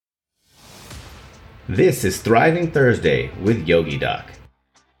This is Thriving Thursday with Yogi Doc.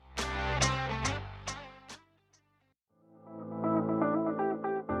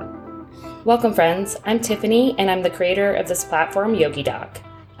 Welcome, friends. I'm Tiffany, and I'm the creator of this platform, Yogi Doc.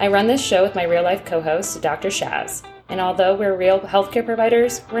 I run this show with my real-life co-host, Dr. Shaz. And although we're real healthcare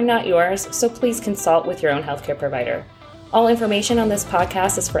providers, we're not yours, so please consult with your own healthcare provider. All information on this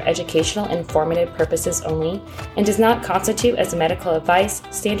podcast is for educational and informative purposes only and does not constitute as medical advice,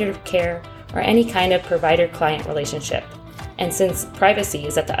 standard of care, or any kind of provider-client relationship. And since privacy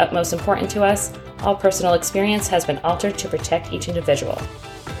is at the utmost important to us, all personal experience has been altered to protect each individual.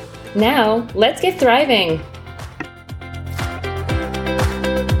 Now, let's get thriving!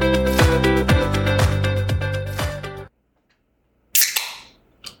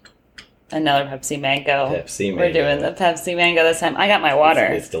 Another Pepsi Mango. We're doing the Pepsi Mango this time. I got my water.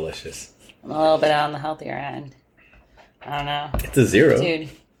 It's delicious. I'm a little bit on the healthier end. I don't know. It's a zero. Dude,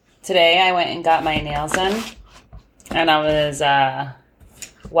 today I went and got my nails done. And I was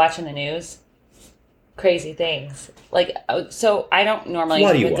watching the news. Crazy things. Like, so I don't normally...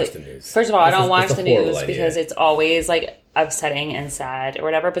 Why do you watch the news? First of all, I don't watch the news because it's always, like, upsetting and sad or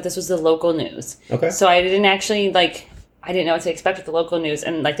whatever. But this was the local news. Okay. So I didn't actually, like... I didn't know what to expect with the local news.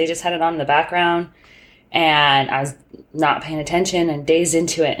 And, like, they just had it on in the background. And I was not paying attention and dazed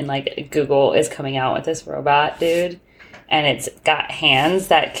into it. And, like, Google is coming out with this robot, dude. And it's got hands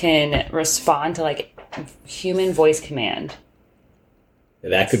that can respond to, like, human voice command.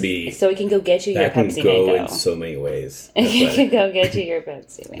 That could be... So it can go get you your Pepsi Mango. That can go in so many ways. It can go get you your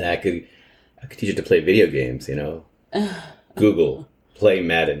Pepsi Mango. I could teach it to play video games, you know. Google, play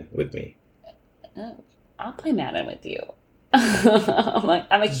Madden with me. Oh, I'll play Madden with you.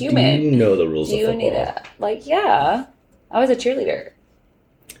 I'm a human. Do you know the rules of football? Do you need it? Like, yeah. I was a cheerleader.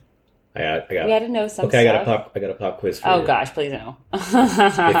 We had to know some stuff. I got a pop quiz for you. Oh, gosh, please no. A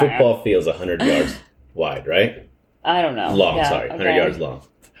football field's 100 yards wide, right? I don't know. Long, 100 yards long.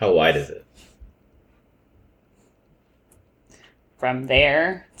 How wide is it? From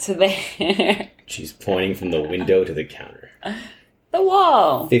there to there. She's pointing from the window to the counter. The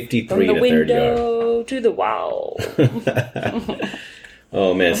wall. 53 to 30 yards. From the window to the wall.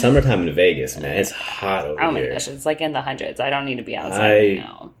 Oh, man. Summertime in Vegas, man. It's hot over here. Oh, my gosh. It's like in the hundreds. I don't need to be outside right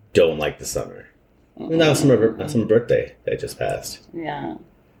now. Don't like the summer. Not summer birthday that just passed. Yeah.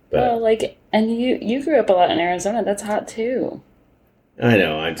 But, well, like, and you grew up a lot in Arizona. That's hot, too. I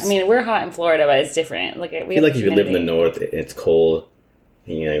know. I mean, we're hot in Florida, but it's different. Like, I feel like if you live in the north, it's cold.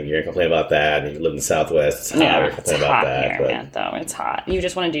 You know, you're going to complain about that. And you live in the southwest, it's hot. Yeah, you're complain about that. Here, man, though. It's hot. You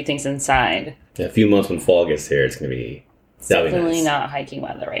just want to do things inside. In a few months when fall gets here, it's going to be... Definitely nice. not hiking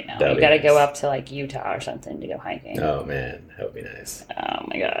weather right now. That'll You got to nice. go up to, like, Utah or something to go hiking. Oh, man. That would be nice. Oh,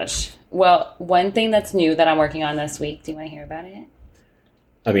 my gosh. Well, one thing that's new that I'm working on this week, do you want to hear about it?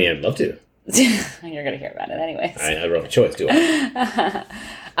 I mean, I'd love to. You're going to hear about it anyways. I don't have a choice, do I?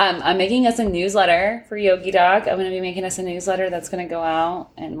 I'm making us a newsletter for Yogi Doc. I'm going to be making us a newsletter that's going to go out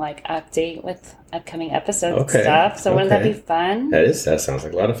and, like, update with upcoming episodes and stuff. So wouldn't that be fun? That sounds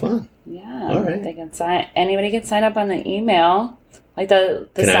like a lot of fun. Yeah. All right. They can anybody can sign up on the email. Like the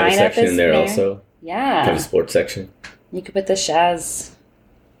can sign I have a up section is in there also? Yeah. Can I have a sports section? You could put the Shaz.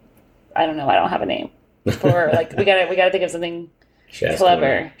 I don't know. I don't have a name. For like we gotta think of something Shaz clever.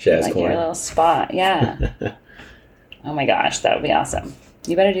 Corner. Shaz like Corner. your little spot. Yeah. Oh my gosh, that would be awesome.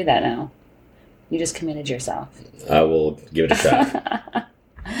 You better do that now. You just committed yourself. I will give it a shot.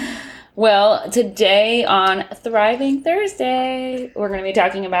 Well, today on Thriving Thursday, we're going to be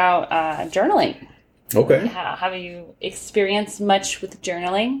talking about journaling. Okay. Have you experienced much with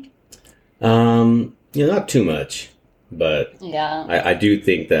journaling? Not too much, but yeah, I do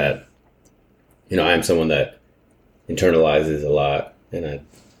think that, I am someone that internalizes a lot, and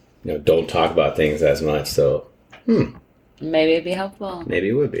I, don't talk about things as much. So, maybe it'd be helpful. Maybe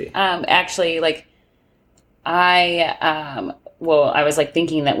it would be. Actually, like, I was like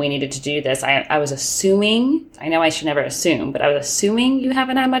thinking that we needed to do this. I was assuming, I know I should never assume, but I was assuming you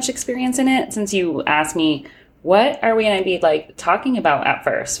haven't had much experience in it since you asked me, what are we going to be like talking about at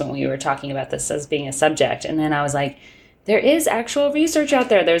first when we were talking about this as being a subject? And then I was like, there is actual research out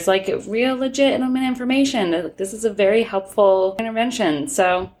there. There's like real legitimate information. This is a very helpful intervention.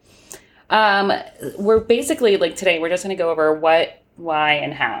 So we're basically like today, we're just going to go over what, why,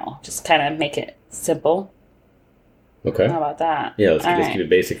 and how. Just kind of make it simple. Okay. How about that? Yeah, let's just keep it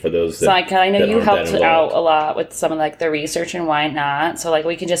basic for those that, I know you helped involved. out a lot with some of like the research and why not. So like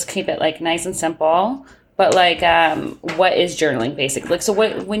we can just keep it like nice and simple. But like what is journaling basically? Like so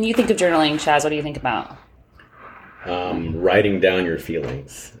when you think of journaling, Shaz, what do you think about? Writing down your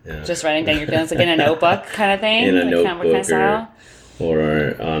feelings. Just writing down your feelings like in a notebook kind of thing? In a like notebook kind of style?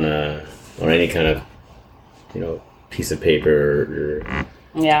 or on or any kind of piece of paper or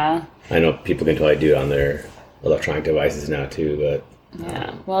Yeah. I know people can totally do it on their electronic devices now too, but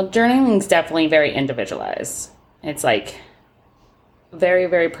Yeah. Well, journaling is definitely very individualized. It's like very,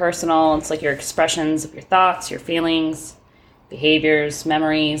 very personal. It's like your expressions of your thoughts, your feelings, behaviors,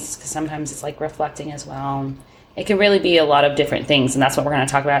 memories, because sometimes it's like reflecting as well. It can really be a lot of different things, and that's what we're going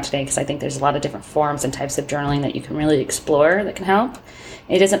to talk about today, because I think there's a lot of different forms and types of journaling that you can really explore that can help.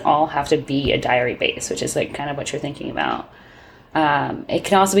 It doesn't all have to be a diary base, which is like kind of what you're thinking about. It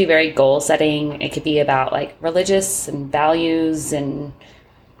can also be very goal setting. It could be about like religious and values and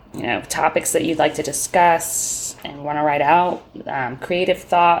topics that you'd like to discuss and want to write out, creative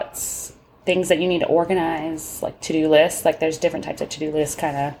thoughts, things that you need to organize, like to-do lists. Like there's different types of to-do list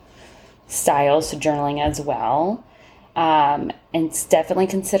kind of styles to journaling as well. And it's definitely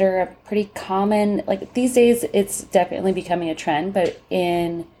considered a pretty common, like these days it's definitely becoming a trend, but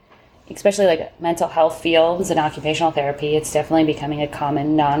in especially like mental health fields and occupational therapy, it's definitely becoming a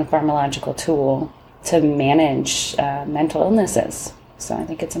common non-pharmacological tool to manage mental illnesses. So I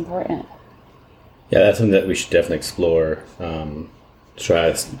think it's important. Yeah, that's something that we should definitely explore.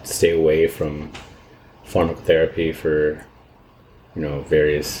 Try to stay away from pharmacotherapy for,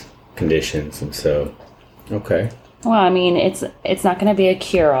 various conditions. And so, okay. Well, I mean, it's not going to be a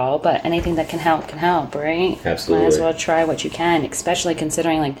cure-all, but anything that can help, right? Absolutely. Might as well try what you can, especially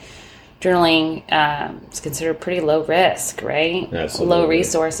considering like journaling is considered pretty low risk, right? Absolutely. Low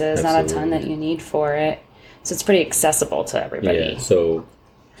resources, Absolutely. Not a ton that you need for it. So it's pretit's accessible to everybody. Yeah. So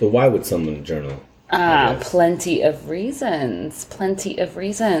why would someone journal? Plenty of reasons. So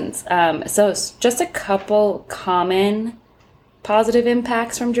it's just a couple common positive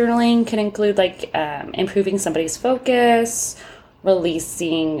impacts from journaling can include like improving somebody's focus,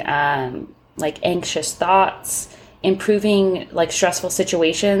 releasing like anxious thoughts, improving like stressful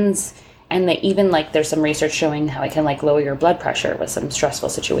situations, and they even like there's some research showing how it can like lower your blood pressure with some stressful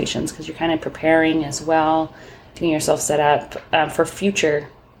situations because you're kind of preparing as well, getting yourself set up for future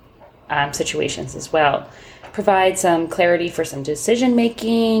situations as well. Provide some clarity for some decision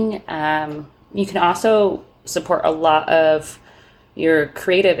making. You can also support a lot of your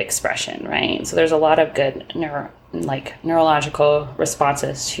creative expression, right? So there's a lot of good neurological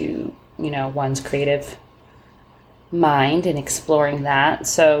responses to one's creative mind and exploring that.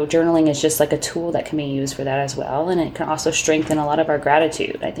 So journaling is just like a tool that can be used for that as well, and it can also strengthen a lot of our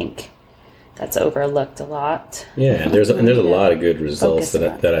gratitude. I think that's overlooked a lot. Yeah, and there's a lot of good results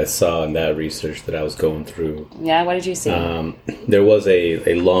that I saw in that research that I was going through. Yeah, what did you see? There was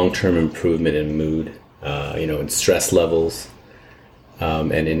a long-term improvement in mood, in stress levels,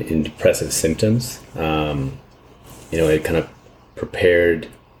 and in depressive symptoms. It kind of prepared,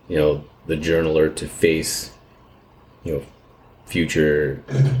 the journaler to face, future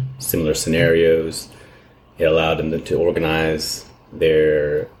similar scenarios. It allowed them to organize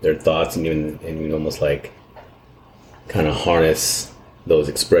their thoughts and even almost like kind of harness those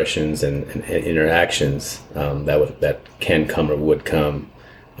expressions and interactions that can come or would come.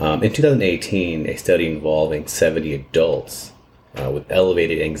 In 2018, a study involving 70 adults with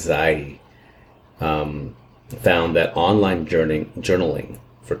elevated anxiety found that online journaling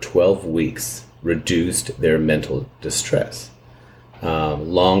for 12 weeks reduced their mental distress.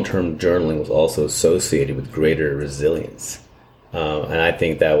 Long-term journaling was also associated with greater resilience. And I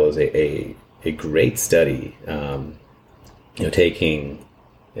think that was a great study, taking,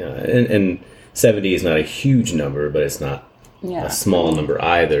 and 70 is not a huge number, but it's not a small number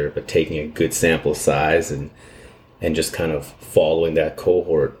either, but taking a good sample size and just kind of following that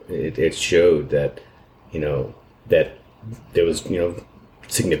cohort, it showed that, that there was,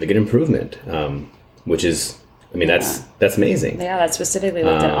 significant improvement, which is, that's amazing. Yeah, that specifically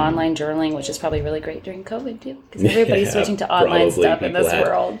looked at online journaling, which is probably really great during COVID too, because everybody's switching to online stuff in this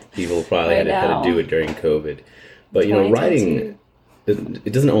world. People probably had to do it during COVID. But, writing,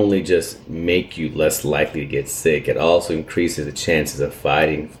 it doesn't only just make you less likely to get sick, it also increases the chances of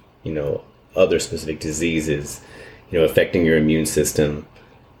fighting, other specific diseases, affecting your immune system,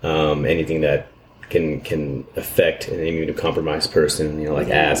 anything that can affect an immunocompromised person, like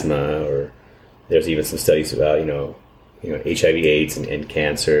asthma, or there's even some studies about, HIV/AIDS and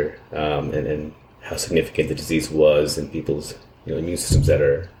cancer, and how significant the disease was in people's, immune systems that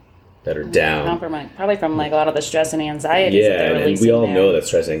are down. Compromised, probably from like a lot of the stress and anxiety. Yeah, and we all know that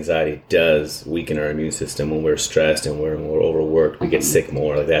stress and anxiety does weaken our immune system. When we're stressed and we're overworked, we get sick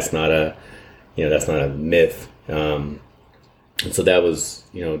more. Like that's not a myth. And so that was,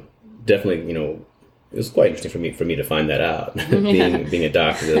 definitely, it was quite interesting for me to find that out. being a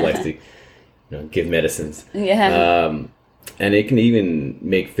doctor that likes to, give medicines. Yeah. And it can even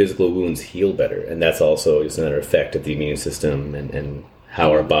make physical wounds heal better. And that's also just another effect of the immune system and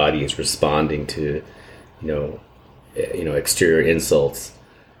how our body is responding to, exterior insults.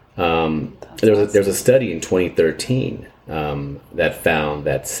 There's a study in 2013 that found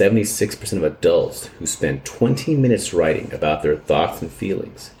that 76% of adults who spend 20 minutes writing about their thoughts and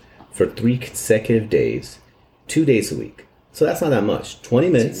feelings for 3 consecutive days, 2 days a week. So that's not that much. 20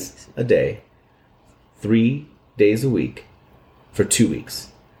 minutes a day, 3 days a week for 2 weeks.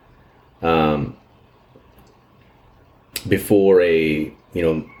 Before a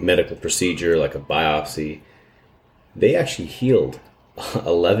medical procedure like a biopsy, they actually healed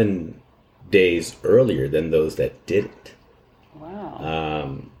 11 days earlier than those that didn't.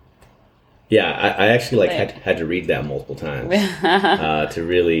 Wow. I actually had to read that multiple times to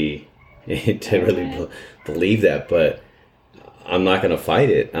really believe that, but I'm not going to fight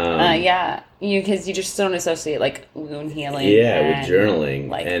it. Because you just don't associate like wound healing. With journaling,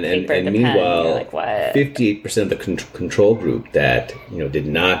 like and meanwhile, like 58% of the control group that did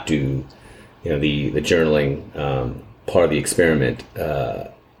not do the journaling part of the experiment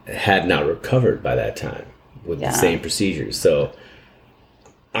had not recovered by that time with the same procedures. So,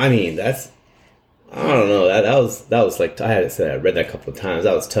 I mean, I don't know. That was like, I read that a couple of times.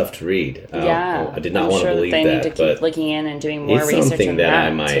 That was tough to read. I did not want to believe that. Need to keep looking in and doing more research. It's something that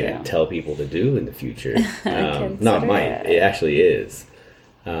I might tell people to do in the future. It actually is.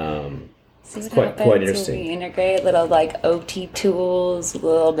 It's quite interesting. We integrate little like OT tools, a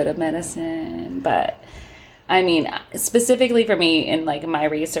little bit of medicine, but I mean, specifically for me in like my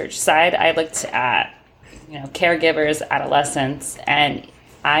research side, I looked at caregivers, adolescents, and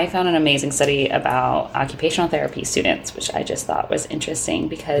I found an amazing study about occupational therapy students, which I just thought was interesting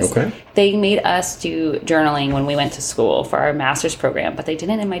because they made us do journaling when we went to school for our master's program, but they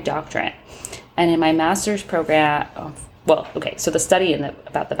didn't in my doctorate. And in my master's program, so the study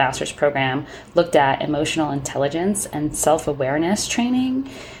about the master's program looked at emotional intelligence and self-awareness training.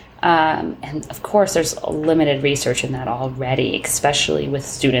 And of course, there's limited research in that already, especially with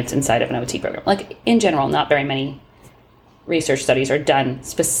students inside of an OT program. Like in general, not very many research studies are done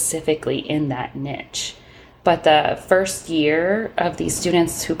specifically in that niche. But the first year of these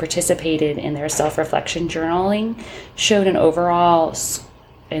students who participated in their self-reflection journaling showed an overall,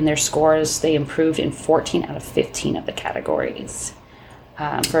 in their scores, they improved in 14 out of 15 of the categories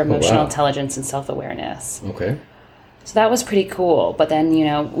for emotional intelligence and self-awareness. Okay. So that was pretty cool. But then,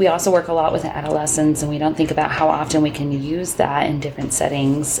 we also work a lot with adolescents, and we don't think about how often we can use that in different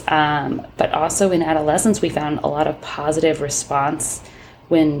settings. But also in adolescents, we found a lot of positive response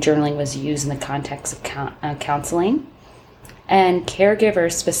when journaling was used in the context of counseling. And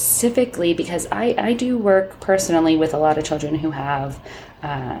caregivers specifically, because I do work personally with a lot of children who have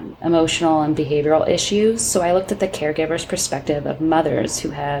emotional and behavioral issues. So I looked at the caregiver's perspective of mothers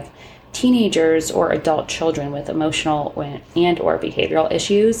who have teenagers or adult children with emotional and or behavioral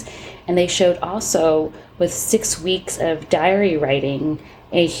issues, and they showed also with 6 weeks of diary writing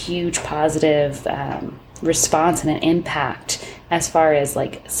a huge positive response and an impact as far as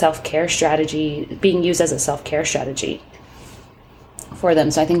like self-care strategy being used as a self-care strategy for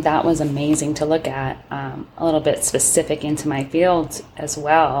them. So I think that was amazing to look at, a little bit specific into my field as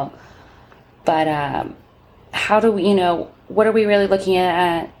well. But how do we, what are we really looking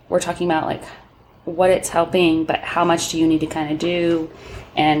at? We're talking about like what it's helping, but how much do you need to kind of do?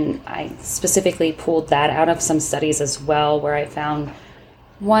 And I specifically pulled that out of some studies as well, where I found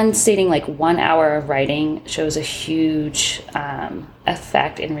one stating like 1 hour of writing shows a huge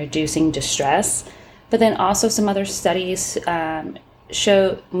effect in reducing distress. But then also some other studies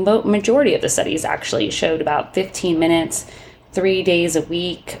show, majority of the studies actually showed about 15 minutes 3 days a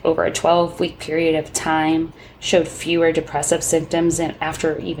week over a 12-week period of time showed fewer depressive symptoms and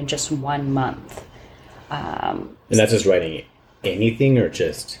after even just 1 month. And that's just writing anything or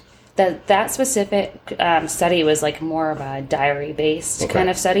just... That specific study was like more of a diary-based kind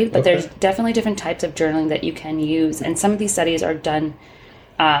of study, but there's definitely different types of journaling that you can use. And some of these studies are done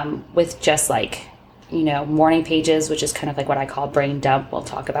with just like, morning pages, which is kind of like what I call brain dump. We'll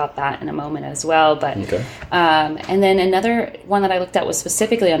talk about that in a moment as well. But and then another one that I looked at was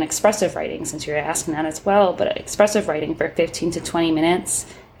specifically on expressive writing, since you're asking that as well. But expressive writing for 15 to 20 minutes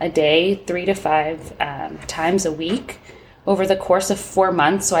a day, 3 to 5 times a week over the course of 4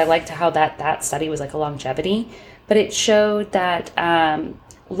 months. So I liked how that study was like a longevity, but it showed that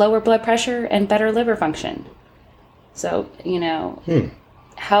lower blood pressure and better liver function. So,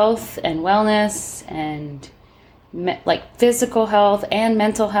 health and wellness and like physical health and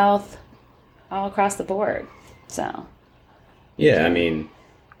mental health all across the board. So I mean,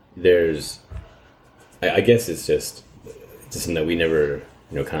 I guess it's just just something that we never,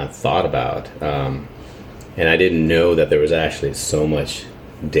 kind of thought about. And I didn't know that there was actually so much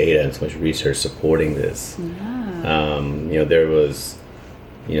data and so much research supporting this. Yeah. There was,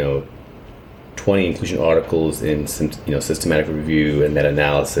 20 inclusion articles in, systematic review and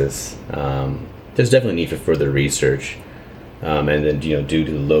meta-analysis. There's definitely need for further research. And then, due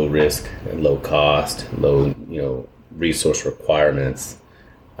to low risk and low cost, low, resource requirements,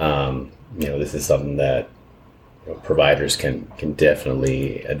 this is something that providers can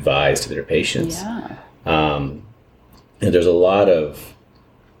definitely advise to their patients. Yeah. And there's a lot of,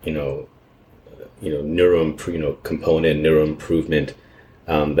 component neuro improvement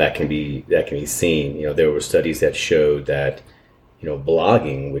that can be seen. There were studies that showed that,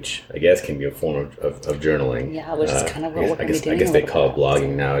 blogging, which I guess can be a form of journaling. Yeah, which is kind of what we're going to be doing. I guess they call it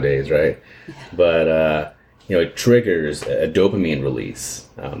blogging nowadays, right? Yeah. But it triggers a dopamine release,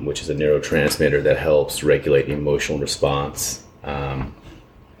 which is a neurotransmitter that helps regulate emotional response and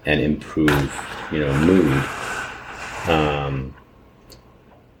improve, mood.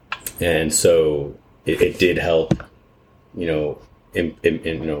 And so it did help,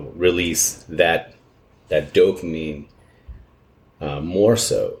 release that dopamine more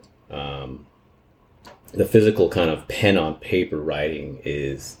so. The physical kind of pen on paper writing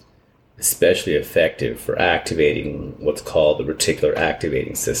is especially effective for activating what's called the reticular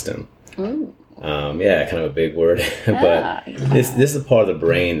activating system. Ooh. Kind of a big word, but this is a part of the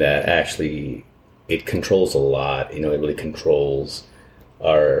brain that actually it controls a lot. It really controls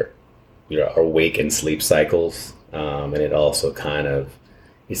our wake and sleep cycles, and it also kind of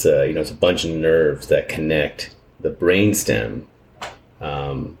it's a bunch of nerves that connect the brainstem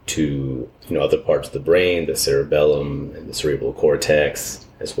to other parts of the brain, the cerebellum and the cerebral cortex,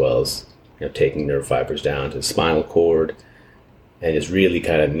 as well as taking nerve fibers down to the spinal cord, and just really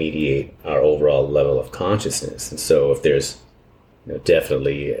kind of mediate our overall level of consciousness. And so if there's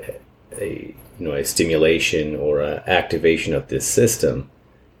definitely a stimulation or an activation of this system,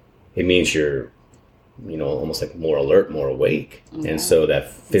 it means you're almost like more alert, more awake. Mm-hmm. And so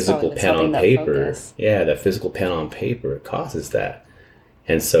that physical pen on paper, that physical pen on paper causes that.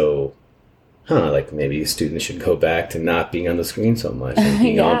 And so like maybe students should go back to not being on the screen so much and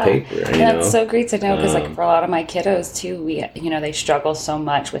being on paper. That's so great to know, because like for a lot of my kiddos too, we they struggle so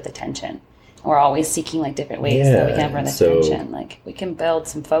much with attention. We're always seeking like different ways that we can run attention. Like we can build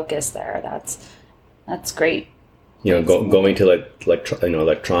some focus there. That's great. Going to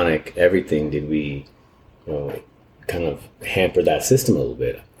electronic everything, did we kind of hamper that system a little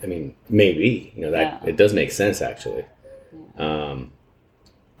bit? I mean, maybe it does make sense actually.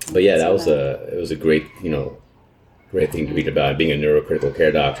 But yeah, it was a great great thing to read about. Being a neurocritical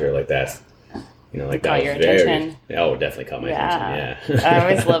care doctor, like that's that caught your attention. Oh, definitely caught my attention. Yeah, I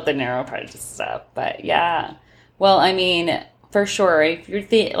always love the neuro part stuff, but yeah. Well, I mean, for sure, if you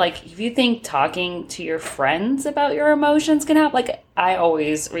think talking to your friends about your emotions can help, like I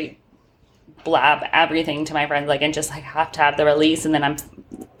always blab everything to my friends, like, and just like have to have the release, and then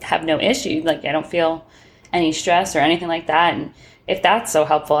have no issue. Like I don't feel any stress or anything like that. And if that's so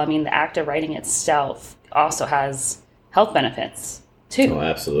helpful, I mean, the act of writing itself also has health benefits too. Oh,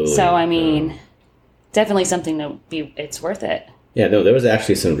 absolutely. So I mean, definitely something it's worth it. Yeah, no, there was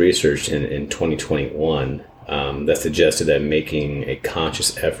actually some research in 2021 that suggested that making a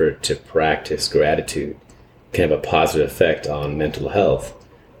conscious effort to practice gratitude can have a positive effect on mental health,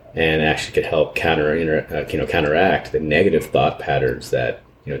 and actually could help counteract the negative thought patterns that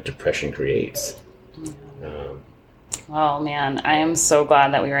depression creates. Oh man, I am so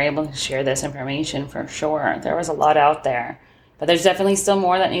glad that we were able to share this information for sure. There was a lot out there, but there's definitely still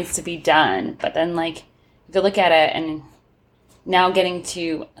more that needs to be done. But then like, if you look at it and now getting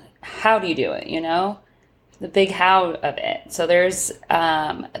to how do you do it, the big how of it. So there's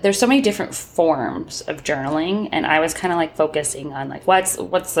so many different forms of journaling, and I was kind of like focusing on like, what's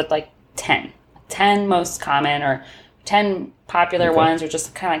the like 10 most common or 10 popular ones, or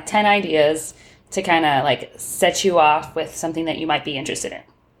just kind of like 10 ideas to kind of like set you off with something that you might be interested in.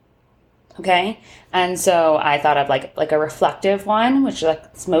 Okay. And so I thought of like a reflective one, which is like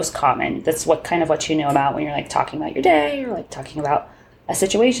it's most common. That's what you know about when you're like talking about your day, or like talking about a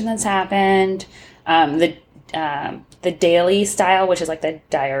situation that's happened. The daily style, which is like the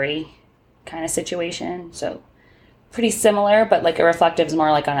diary kind of situation. So pretty similar, but like a reflective is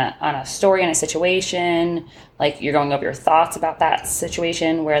more like on a story and a situation. Like you're going over your thoughts about that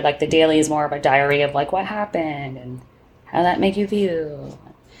situation, where like the daily is more of a diary of like what happened and how that make you feel.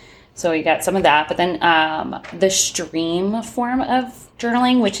 So you got some of that, but then the stream form of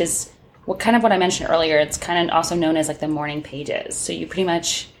journaling, which is what I mentioned earlier. It's kind of also known as like the morning pages. So you pretty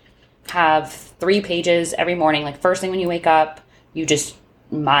much have 3 pages every morning. Like first thing when you wake up, you just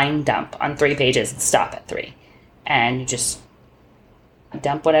mind dump on 3 pages and stop at 3. And you just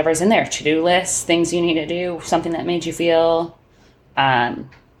dump whatever's in there. To-do lists, things you need to do, something that made you feel,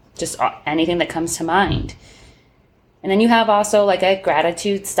 just anything that comes to mind. And then you have also like a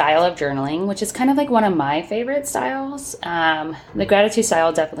gratitude style of journaling, which is kind of like one of my favorite styles. The gratitude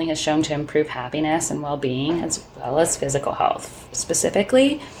style definitely has shown to improve happiness and well-being as well as physical health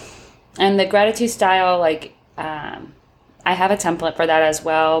specifically. And the gratitude style, like, I have a template for that as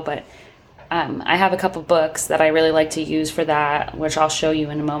well, but I have a couple books that I really like to use for that, which I'll show you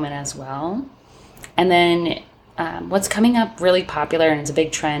in a moment as well. And then what's coming up really popular, and it's a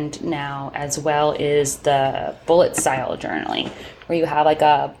big trend now as well, is the bullet style journaling, where you have like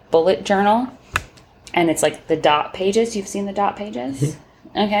a bullet journal, and it's like the dot pages. You've seen the dot pages?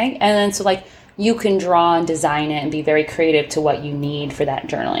 Okay. And then so like you can draw and design it and be very creative to what you need for that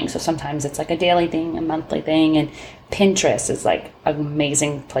journaling. So sometimes it's like a daily thing, a monthly thing, and Pinterest is like an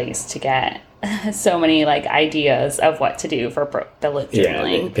amazing place to get so many like ideas of what to do for bullet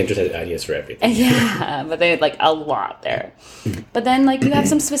journaling. Yeah, Pinterest has ideas for everything. Yeah, but they had like a lot there. But then like you have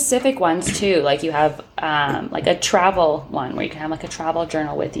some specific ones too. Like you have like a travel one where you can have like a travel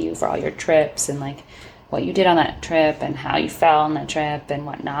journal with you for all your trips and like what you did on that trip and how you felt on that trip and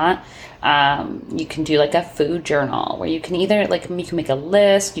whatnot. You can do like a food journal where you can either like, you can make a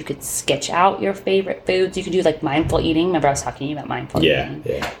list, you could sketch out your favorite foods, you can do like mindful eating. Remember I was talking to you about mindful eating?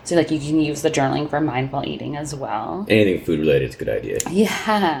 Yeah. So like you can use the journaling for mindful eating as well. Anything food related is a good idea.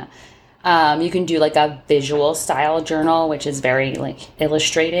 Yeah. You can do like a visual style journal, which is very like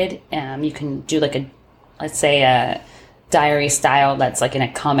illustrated. You can do like let's say a diary style that's like in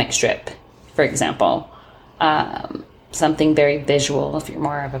a comic strip, for example. Something very visual if you're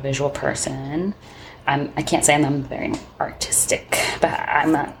more of a visual person. I can't say I'm very artistic, but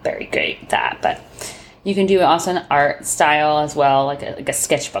I'm not very great at that. But you can do also an art style as well, like a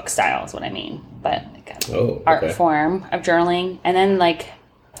sketchbook style is what I mean. But like art form of journaling. And then like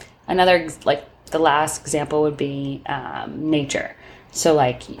another, like the last example would be nature. So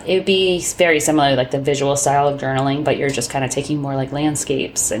like it would be very similar, like the visual style of journaling, but you're just kind of taking more like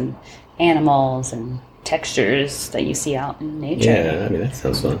landscapes and animals and textures that you see out in nature. Yeah, I mean, that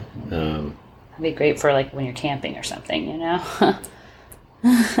sounds fun. That'd be great for like when you're camping or something, you know?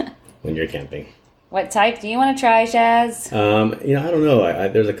 When you're camping. What type do you want to try, Shaz? I don't know.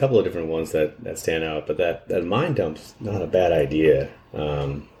 There's a couple of different ones that stand out, but that mind dump's not a bad idea.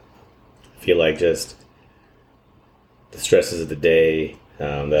 I feel like just the stresses of the day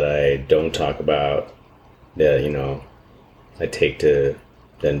that I don't talk about, that, I take to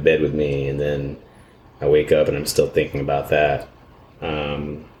then bed with me, and then I wake up and I'm still thinking about that.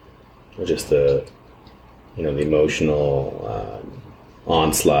 Or just the emotional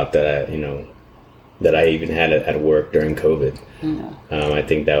onslaught that I even had at work during COVID. I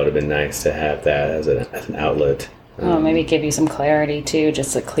think that would have been nice to have that as an outlet. Maybe give you some clarity too,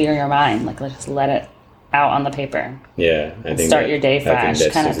 just to clear your mind. Like just let it out on the paper. Yeah, I think start your day fresh,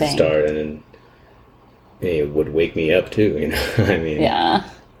 kind of thing. Start, and then it would wake me up too. I mean. Yeah.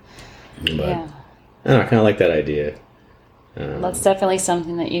 But I don't know, I kind of like that idea. That's definitely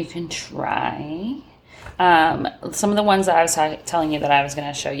something that you can try. Some of the ones that I was telling you that I was going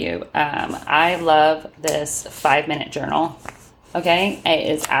to show you. I love this 5-minute journal. Okay,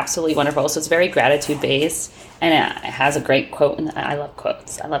 it is absolutely wonderful. So it's very gratitude based, and it has a great quote. And I love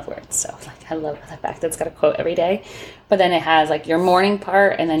quotes. I love words. So I love the fact that it's got a quote every day. But then it has like your morning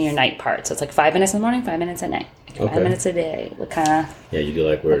part and then your night part. So it's like 5 minutes in the morning, 5 minutes at night. Like 5 minutes a day. What kind of? Yeah, you do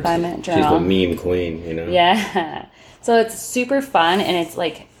like words. 5-minute journal. She's the meme queen, Yeah. So it's super fun, and it's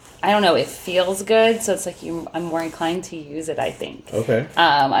like, I don't know, it feels good. So it's like I'm more inclined to use it, I think. Okay.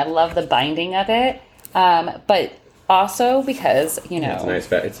 I love the binding of it, but also because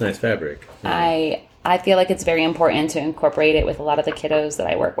it's nice fabric. Yeah. I feel like it's very important to incorporate it with a lot of the kiddos that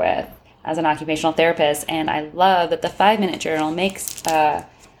I work with as an occupational therapist, and I love that the 5-minute journal makes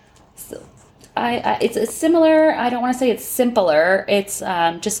it's similar. I don't want to say it's simpler. It's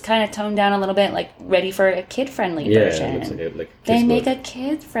just kind of toned down a little bit, like ready for a kid-friendly version. It looks like they make a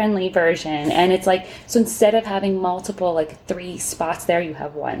kid-friendly version, and it's like, so instead of having multiple, like 3 spots there, you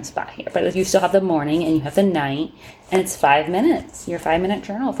have 1 spot here. But you still have the morning and you have the night, and it's 5 minutes. Your 5-minute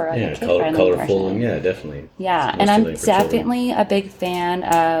journal for a kid-friendly colorful, version. Yeah, definitely. Yeah, and I'm definitely a big fan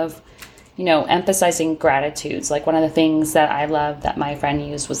of emphasizing gratitudes. Like one of the things that I love that my friend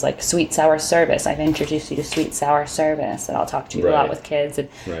used was like sweet sour service. I've introduced you to sweet sour service that I'll talk to you a lot with kids. And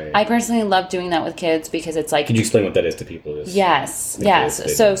I personally love doing that with kids because it's like... Could you explain what that is to people? Yes. So I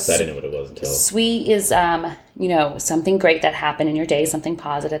didn't know what it was until... Sweet is, something great that happened in your day, something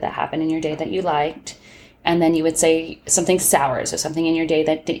positive that happened in your day that you liked. And then you would say something sour, so something in your day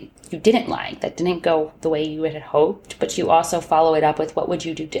that you didn't like, that didn't go the way you had hoped, but you also follow it up with what would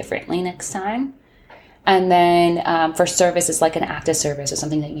you do differently next time. And then for service, it's like an act of service or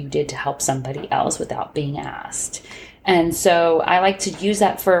something that you did to help somebody else without being asked. And so I like to use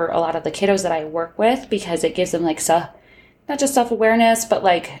that for a lot of the kiddos that I work with because it gives them like not just self-awareness, but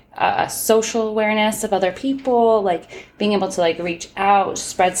like a social awareness of other people, like being able to like reach out,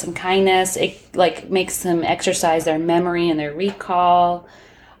 spread some kindness. It like makes them exercise their memory and their recall.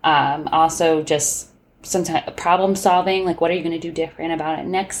 Also just sometimes problem solving, like what are you going to do different about it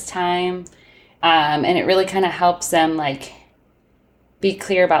next time? And it really kind of helps them like be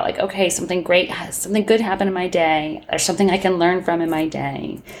clear about like, okay, something good happened in my day. There's something I can learn from in my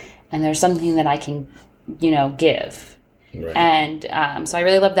day. And there's something that I can, give. Right. And so I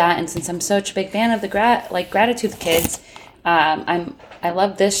really love that. And since I'm such a big fan of the gratitude kids, I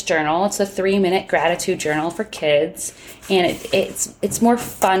love this journal. It's a 3-minute gratitude journal for kids, and it's more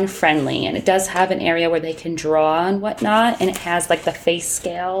fun friendly, and it does have an area where they can draw and whatnot, and it has like the face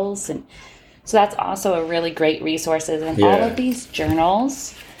scales, and so that's also a really great resource. And all of these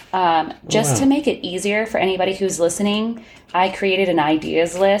journals, to make it easier for anybody who's listening, I created an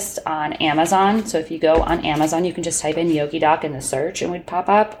ideas list on Amazon. So if you go on Amazon, you can just type in Yogi Doc in the search and it would pop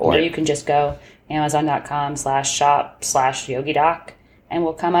up. Or you can just go amazon.com/shop/Yogi Doc and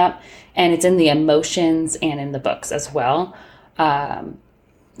will come up. And it's in the emotions and in the books as well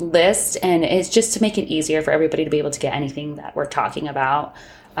list. And it's just to make it easier for everybody to be able to get anything that we're talking about.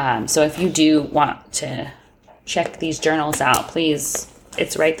 So if you do want to check these journals out, please,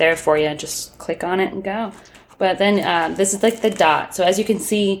 it's right there for you. Just click on it and go. But then this is like the dot. So as you can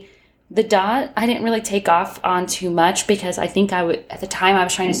see, the dot, I didn't really take off on too much because I think at the time I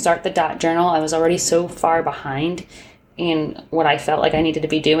was trying to start the dot journal, I was already so far behind in what I felt like I needed to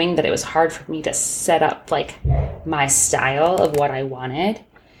be doing that it was hard for me to set up like my style of what I wanted.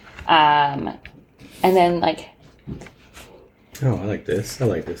 And then like... Oh, I like this. I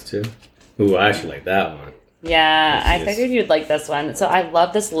like this too. Ooh, I actually like that one. Yeah, I figured you'd like this one. So I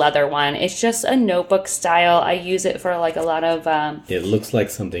love this leather one. It's just a notebook style. I use it for like a lot of... It looks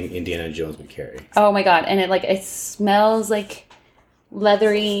like something Indiana Jones would carry. Oh my God. And it smells like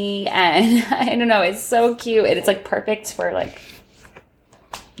leathery and I don't know. It's so cute. And it's like perfect for like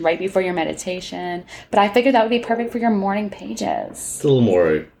right before your meditation. But I figured that would be perfect for your morning pages. It's a little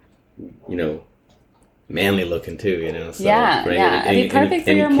more, manly looking too, So it'd be perfect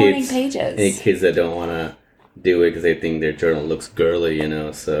for your morning pages. Any kids that don't want to do it because they think their journal looks girly,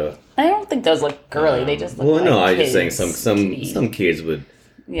 so I don't think those look girly. They just look I was just saying some kids would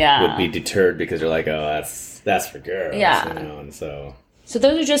be deterred because they're like, oh, that's for girls, and so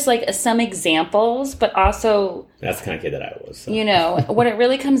those are just like some examples, but also that's the kind of kid that I was. So. What it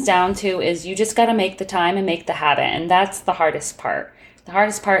really comes down to is you just got to make the time and make the habit, and that's the hardest part. The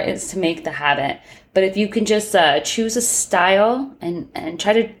hardest part is to make the habit, but if you can just choose a style and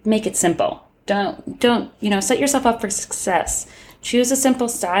try to make it simple. Don't set yourself up for success. Choose a simple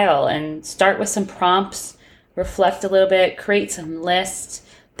style and start with some prompts, reflect a little bit, create some lists,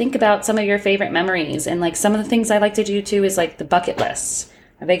 think about some of your favorite memories. And like some of the things I like to do too is like the bucket list.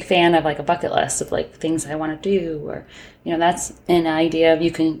 I'm a big fan of like a bucket list of like things I want to do, or, that's an idea of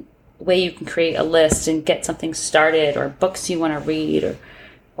way you can create a list and get something started, or books you want to read,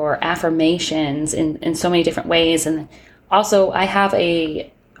 or affirmations in so many different ways. And also I have a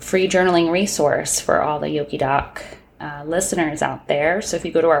free journaling resource for all the Yogi Doc listeners out there. So if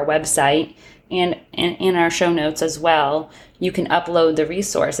you go to our website and in our show notes as well, you can upload the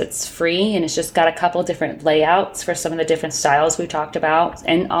resource. It's free, and it's just got a couple different layouts for some of the different styles we talked about,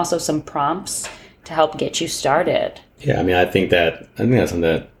 and also some prompts to help get you started. Yeah, I think that's something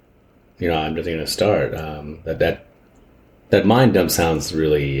that I'm just going to start. That mind dump sounds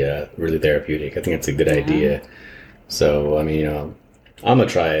really really therapeutic. I think it's a good idea. So I'm gonna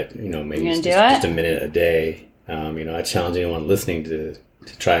try it. Maybe just a minute a day. I challenge anyone listening to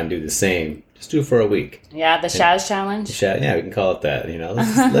try and do the same. Just do it for a week. Yeah, the Shaz challenge. Yeah, we can call it that.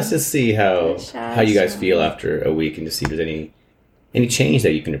 Let's just see how you guys feel after a week, and just see if there's any change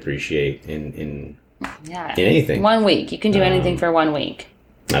that you can appreciate in anything. 1 week, you can do anything for 1 week.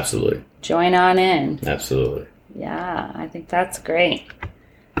 Absolutely. Join on in. Absolutely. Yeah, I think that's great.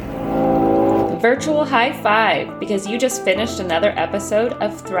 virtual high five because you just finished another episode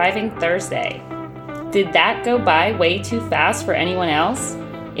of Thriving Thursday. Did that go by way too fast for anyone else?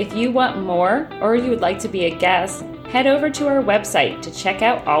 If you want more or you would like to be a guest, head over to our website to check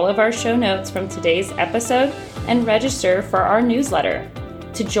out all of our show notes from today's episode and register for our newsletter.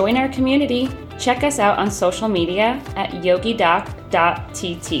 To join our community, check us out on social media at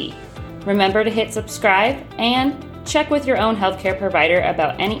yogidoc.tt. Remember to hit subscribe and check with your own healthcare provider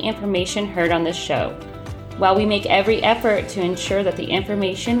about any information heard on this show. While we make every effort to ensure that the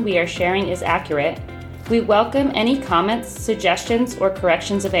information we are sharing is accurate, we welcome any comments, suggestions, or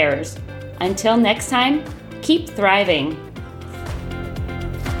corrections of errors. Until next time, keep thriving.